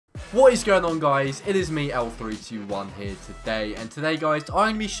What is going on, guys? It is me, L321 here today, and today guys I'm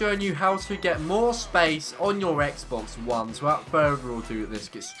going to be showing you how to get more space on your Xbox One. So without further ado, let's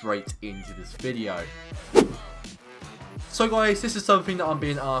get straight into this video. So guys, this is something that I'm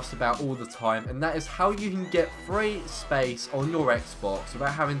being asked about all the time, and that is how you can get free space on your Xbox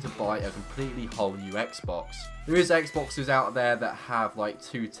without having to buy a completely whole new Xbox. There is Xboxes out there that have like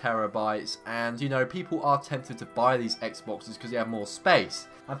 2 terabytes, and you know, people are tempted to buy these Xboxes because they have more space.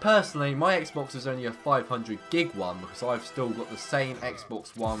 And personally, my Xbox is only a 500 gig one because I've still got the same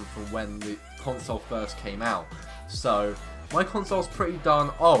Xbox One from when the console first came out. So my console's pretty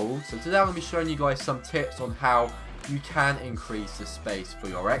darn old, so today I'm going to be showing you guys some tips on how you can increase the space for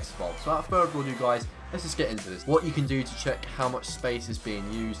your Xbox. So without further ado guys, let's just get into this. What you can do to check how much space is being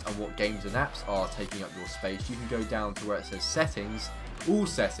used and what games and apps are taking up your space, you can go down to where it says settings, all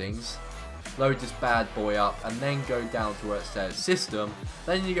settings, load this bad boy up, and then go down to where it says system,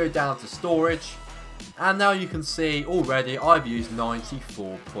 then you go down to storage, and now you can see already I've used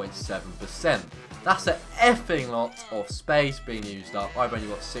 94.7%. That's an effing lot of space being used up. I've only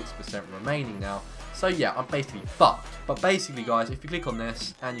got 6% remaining now. So yeah, I'm basically fucked. But basically guys, if you click on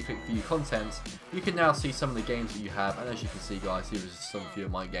this and you click view content, you can now see some of the games that you have. And as you can see guys, here is some few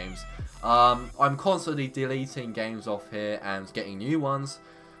of my games. I'm constantly deleting games off here and getting new ones.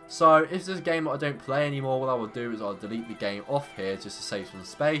 So if there's a game that I don't play anymore, what I will do is I'll delete the game off here just to save some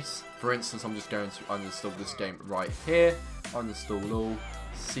space. For instance, I'm just going to uninstall this game right here. Uninstall all.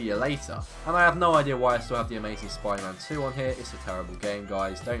 See you later. And I have no idea why I still have the Amazing Spider-Man 2 on here. It's a terrible game,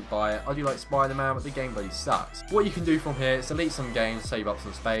 guys. Don't buy it. I do like Spider-Man, but the game bloody sucks. What you can do from here is delete some games, save up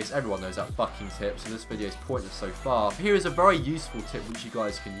some space. Everyone knows that fucking tip, so this video is pointless so far. Here is a very useful tip which you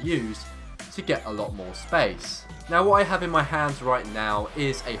guys can use to get a lot more space. Now what I have in my hands right now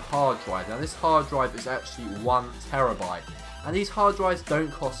is a hard drive. Now this hard drive is actually 1 terabyte. And these hard drives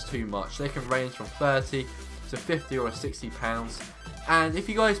don't cost too much. They can range from 30 to 50 or 60 pounds. And if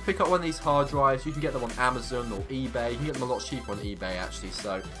you guys pick up one of these hard drives, you can get them on Amazon or eBay. You can get them a lot cheaper on eBay actually,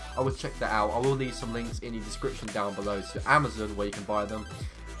 so I would check that out. I will leave some links in the description down below to Amazon where you can buy them.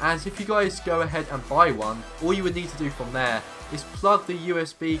 And if you guys go ahead and buy one, all you would need to do from there is plug the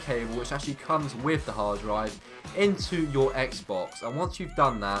USB cable, which actually comes with the hard drive, into your Xbox. And once you've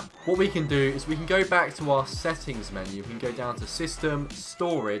done that, what we can do is we can go back to our settings menu. We can go down to system,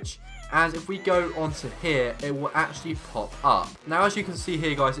 storage, and if we go onto here, it will actually pop up. Now as you can see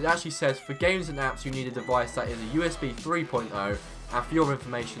here guys, it actually says for games and apps you need a device that is a USB 3.0. And for your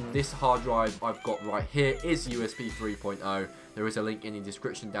information, this hard drive I've got right here is USB 3.0. There is a link in the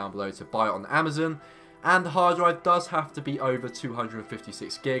description down below to buy it on Amazon. And the hard drive does have to be over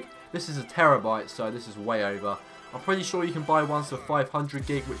 256 gig. This is a terabyte, so this is way over. I'm pretty sure you can buy ones for 500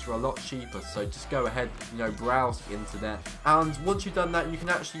 gig, which are a lot cheaper. So just go ahead, you know, browse the internet. And once you've done that, you can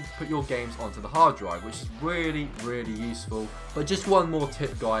actually put your games onto the hard drive, which is really, really useful. But just one more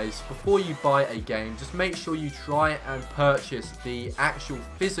tip, guys. Before you buy a game, just make sure you try and purchase the actual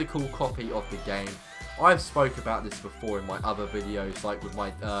physical copy of the game. I've spoke about this before in my other videos, like with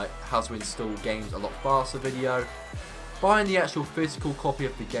my how to install games a lot faster video. Buying the actual physical copy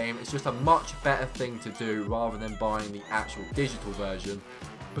of the game is just a much better thing to do rather than buying the actual digital version,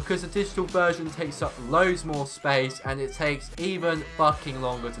 because the digital version takes up loads more space and it takes even fucking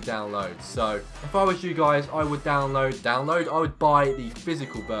longer to download. So if I was you guys, I would I would buy the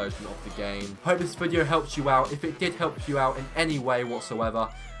physical version of the game. Hope this video helped you out. If it did help you out in any way whatsoever,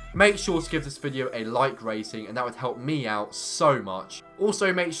 make sure to give this video a like rating, and that would help me out so much.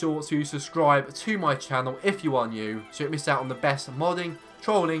 Also make sure to subscribe to my channel if you are new, so you don't miss out on the best modding,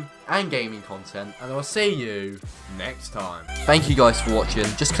 trolling and gaming content, and I'll see you next time. Thank you guys for watching.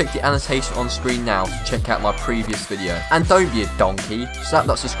 Just click the annotation on screen now to check out my previous video. And don't be a donkey, slap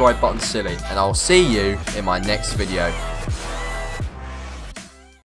that subscribe button silly, and I'll see you in my next video.